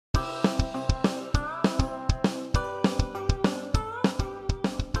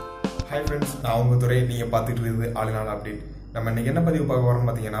Hi friends, நான் உங்கள் துறை. நீங்கள் பார்த்துட்டு இருக்குது ஆளுநாள் அப்டேட். நம்ம இன்னைக்கு என்ன பதிவு பார்க்க போகிறோம்னு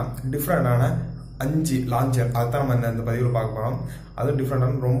பார்த்தீங்கன்னா, டிஃப்ரெண்டான 5 லான்ச்சர் அதுதான் நம்ம இந்த பதிவில் பார்க்க போகிறோம்.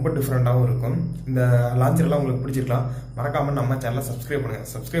 அதுவும் ரொம்ப டிஃப்ரெண்ட்டாகவும் இருக்கும். இந்த லான்ச்சர்லாம் உங்களுக்கு பிடிச்சிருக்கலாம். மறக்காமல் நம்ம சேனலை சப்ஸ்கிரைப் பண்ணுங்கள்.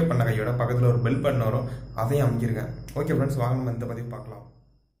 சப்ஸ்கிரைப் பண்ண கையோட பக்கத்தில் ஒரு பெல் பட்டன் வரும், அதையும் அமைக்கிருங்க. ஓகே ஃப்ரெண்ட்ஸ், வாங்க நம்ம இந்த பதிவு பார்க்கலாம்.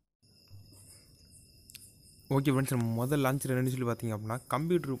 ஓகே ஃப்ரெண்ட்ஸ், நம்ம முதல் லான்ச்சர் என்னன்னு சொல்லி பார்த்தீங்க அப்படின்னா,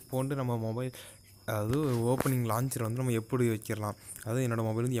 கம்ப்யூட்டர் போன்று நம்ம மொபைல் அதாவது ஓப்பனிங் லான்ச்சர் வந்து நம்ம எப்படி வைக்கலாம். அதாவது என்னோடய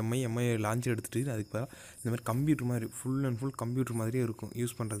மொபைல் வந்து எம்ஐ லான்ச்சர் எடுத்துகிட்டு அதுக்கு பதிலாக இந்த மாதிரி கம்ப்யூட்டர் மாதிரி ஃபுல் கம்ப்யூட்டர் மாதிரியே இருக்கும்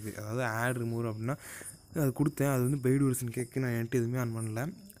யூஸ் பண்ணுறதுக்கு. அதாவது ஆட் ரிமூவ் அப்படின்னா அது கொடுத்தேன். அது வந்து பெய்டு வெர்ஷன் கேட்க நான் என்கிட்ட எதுவுமே ஆன் பண்ணல,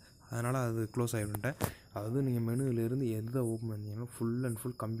 அதனால் அது க்ளோஸ் ஆகிவிட்டேன். அதாவது நீங்கள் மெனுவிலேருந்து எதை ஓப்பன் பண்ணிங்கன்னா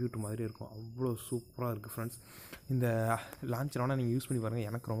ஃபுல் கம்ப்யூட்டர் மாதிரி இருக்கும். அவ்வளோ சூப்பராக இருக்குது ஃப்ரெண்ட்ஸ். இந்த லான்ச்சர் வேணால் நீங்கள் யூஸ் பண்ணி பாருங்கள்.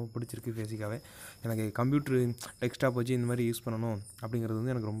 எனக்கு ரொம்ப பிடிச்சிருக்கு. பேசிக்காகவே எனக்கு கம்ப்யூட்டர் டெஸ்க்டாப் வச்சு இந்த மாதிரி யூஸ் பண்ணணும் அப்படிங்கிறது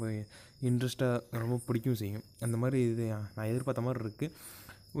வந்து எனக்கு ரொம்ப இன்ட்ரெஸ்ட்டாக ரொம்ப பிடிக்கும் செய்யும். அந்த மாதிரி இது நான் எதிர்பார்த்த மாதிரி இருக்குது.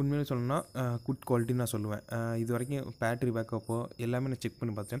 உண்மையிலே சொல்லணும்னா குட் குவாலிட்டின்னு நான் சொல்லுவேன். இது வரைக்கும் பேட்ரி பேக்கப்போ எல்லாமே நான் செக்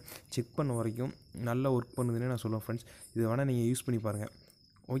பண்ணி பார்த்தேன். செக் பண்ண வரைக்கும் நல்லா ஒர்க் பண்ணுதுன்னே நான் சொல்லுவேன் ஃப்ரெண்ட்ஸ். இது வேணால் நீங்கள் யூஸ் பண்ணி பாருங்கள்.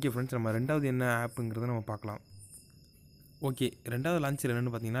 ஓகே ஃப்ரெண்ட்ஸ், நம்ம ரெண்டாவது என்ன ஆப்புங்கிறத நம்ம பார்க்கலாம். ஓகே, ரெண்டாவது லான்ச்சர்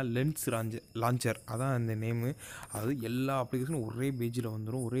என்னென்னு பார்த்தீங்கன்னா லென்ஸ் லான்ச்சர் அதான் அந்த நேமு. அதாவது எல்லா அப்ளிகேஷனும் ஒரே பேஜில்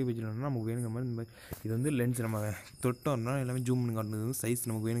வந்துடும். ஒரே பேஜில் வந்து நமக்கு வேணுங்கிற மாதிரி இந்த மாதிரி இது வந்து லென்ஸ் நம்ம தொட்டோம்னா எல்லாமே ஜூம் பண்ணி காட்டுறது. சைஸ்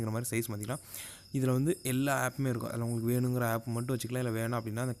நமக்கு வேணுங்கிற மாதிரி சைஸ் மாற்றிக்கலாம். இதில் வந்து எல்லா ஆப்புமே இருக்கும். அதில் உங்களுக்கு வேணுங்கிற ஆப் மட்டும் வச்சுக்கலாம். இல்லை வேணாம்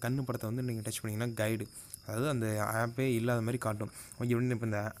அப்படின்னா அந்த கண்ணு படத்தை வந்து நீங்கள் டச் பண்ணிங்கன்னா கைடு, அதாவது அந்த ஆப்பே இல்லாத மாதிரி காட்டும். ஓகே, இப்போ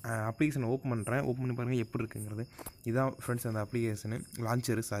இந்த அப்ளிகேஷனை ஓப்பன் பண்ணி பாருங்கள் எப்படி இருக்குங்கிறது. இதுதான் ஃப்ரெண்ட்ஸ் அந்த அப்ளிகேஷனு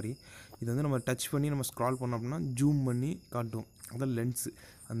லான்ச்சரு. இது வந்து நம்ம டச் பண்ணி நம்ம ஸ்க்ரால் பண்ணோம் அப்படின்னா ஜூம் பண்ணி காட்டும். அதான் லென்ஸு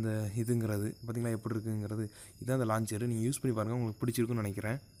அந்த இதுங்கிறது. பார்த்திங்களா எப்படி இருக்குங்கிறது. இதுதான் அந்த லான்ச்சரு. நீங்கள் யூஸ் பண்ணி பாருங்கள், உங்களுக்கு பிடிச்சிருக்குன்னு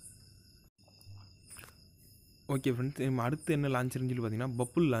நினைக்கிறேன். ஓகே ஃப்ரெண்ட்ஸ், நம்ம அடுத்து என்ன லான்ச்சர்னு சொல்லி பார்த்தீங்கன்னா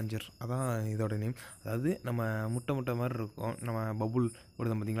பபுள் லான்ச்சர் அதான் இதோட நேம். அதாவது நம்ம முட்டை மாதிரி இருக்கும். நம்ம பபுள்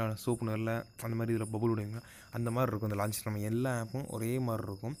விடுதோம் பார்த்திங்களா, சோப்பு நரில் அந்த மாதிரி இதில் பபுள் விடுவீங்களா அந்த மாதிரி இருக்கும் இந்த லான்ச்சர். நம்ம எல்லா ஆப்பும் ஒரே மாதிரி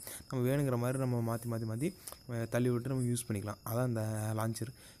இருக்கும். நம்ம வேணுங்கிற மாதிரி நம்ம மாற்றி தள்ளி விட்டு நம்ம யூஸ் பண்ணிக்கலாம். அதான் இந்த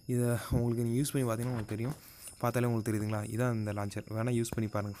லான்ச்சர். இதை உங்களுக்கு நீங்கள் யூஸ் பண்ணி பார்த்தீங்கன்னா உங்களுக்கு தெரியும். பார்த்தாலே உங்களுக்கு தெரியுதுங்களா, இதான் இந்த லான்ச்சர். வேணால் யூஸ் பண்ணி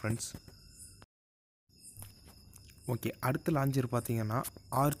பாருங்கள் ஃப்ரெண்ட்ஸ். ஓகே, அடுத்த லான்ச்சர் பார்த்தீங்கன்னா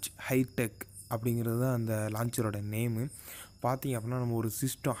ஆர்ச் ஹைடெக் அப்படிங்கிறது தான் அந்த லான்ச்சரோட நேமு. பார்த்திங்க அப்படின்னா நம்ம ஒரு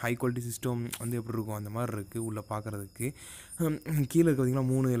சிஸ்டம் ஹை குவாலிட்டி சிஸ்டம் வந்து எப்படி இருக்கும் அந்த மாதிரி இருக்குது உள்ளே பார்க்குறதுக்கு. கீழே இருக்க பார்த்திங்கன்னா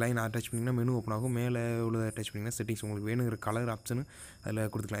 3 லைன் அட்டாச் பண்ணிங்கன்னா மெனு ஓப்பன் ஆகும். மேலே உள்ளதை அட்டாச் பண்ணிங்கன்னா செட்டிங்ஸ் உங்களுக்கு வேணுங்கிற கலர் ஆப்ஷனு அதில்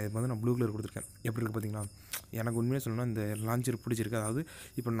கொடுத்துக்கலாம். இது வந்து நான் ப்ளூ கலர் கொடுத்துருக்கேன். எப்படி இருக்குது பார்த்திங்களா. எனக்கு உண்மையாக சொல்லணும்னா இந்த லான்ச்சர் பிடிச்சிருக்கு. அதாவது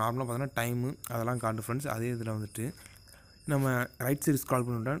இப்போ நார்மலாக பார்த்தோன்னா டைமு அதெல்லாம் காட்டும் ஃப்ரெண்ட்ஸ். அதே இதில் வந்துட்டு நம்ம ரைட் சைடு ஸ்க்ரால்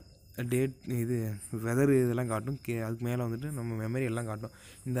பண்ணிவிட்டா டேட் இது வெதர் இதெல்லாம் காட்டும். அதுக்கு மேலே வந்துட்டு நம்ம மெமரி எல்லாம் காட்டும்.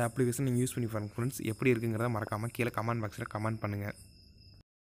 இந்த அப்ளிகேஷன் நீங்கள் யூஸ் பண்ணி பாருங்கள் ஃப்ரெண்ட்ஸ். எப்படி இருக்குங்கிறத மறக்காமல் கீழே கமெண்ட் பாக்ஸில் கமெண்ட் பண்ணுங்கள்.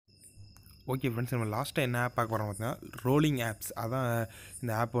 ஓகே ஃப்ரெண்ட்ஸ், நம்ம லாஸ்ட்டாக என்ன ஆப் பார்க்க போகிறோம் பார்த்தீங்கன்னா ரோலிங் ஆப்ஸ். அதான்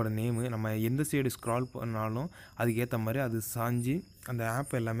இந்த ஆப்போட நேமு. நம்ம எந்த சைடு ஸ்க்ரால் பண்ணாலும் அதுக்கேற்ற மாதிரி அது சாஞ்சி அந்த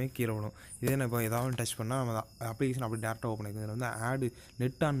ஆப் எல்லாமே கீழே விடும். இதே நான் இப்போ ஏதாவது டச் பண்ணால் நம்ம அப்ளிகேஷன் அப்படி டேரெக்டாக ஓப்பன் ஆகிக்கும். இதில் வந்து ஆடு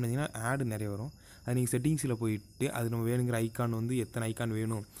நெட் ஆன் பண்ணிங்கன்னா ஆடு நிறைய வரும். அது நீங்கள் செட்டிங்ஸில் போயிட்டு அது நம்ம வேணுங்கிற ஐக்கான் வந்து எத்தனை ஐக்கான்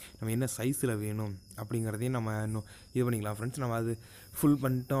வேணும், நம்ம என்ன சைஸில் வேணும் அப்படிங்கிறதையும் நம்ம இன்னும் இது பண்ணிக்கலாம் ஃப்ரெண்ட்ஸ். நம்ம அது ஃபுல்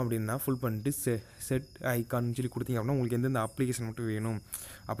பண்ணிட்டோம் அப்படின்னா ஃபுல் பண்ணிட்டு செட் ஐக்கான்னு சொல்லி கொடுத்தீங்க அப்படின்னா உங்களுக்கு எந்தெந்த அப்ளிகேஷன் மட்டும் வேணும்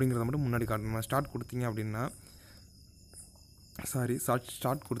அப்படிங்கிறத மட்டும் முன்னாடி காட்டணும். ஸ்டார்ட் கொடுத்தீங்க அப்படின்னா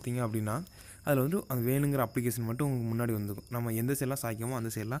அதில் வந்து அது வேணுங்கிற அப்ளிகேஷன் மட்டும் உங்களுக்கு முன்னாடி வந்துக்கும். நம்ம எந்த சைடெலாம் சாய்க்கமோ அந்த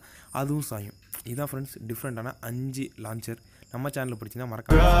சைடெலாம் அதுவும் சாயும். இதுதான் ஃப்ரெண்ட்ஸ் டிஃப்ரெண்ட்டான 5 லான்ச்சர். நம்ம சேனலில் பிடிச்சிங்கன்னா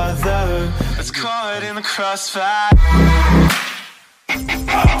மறக்காம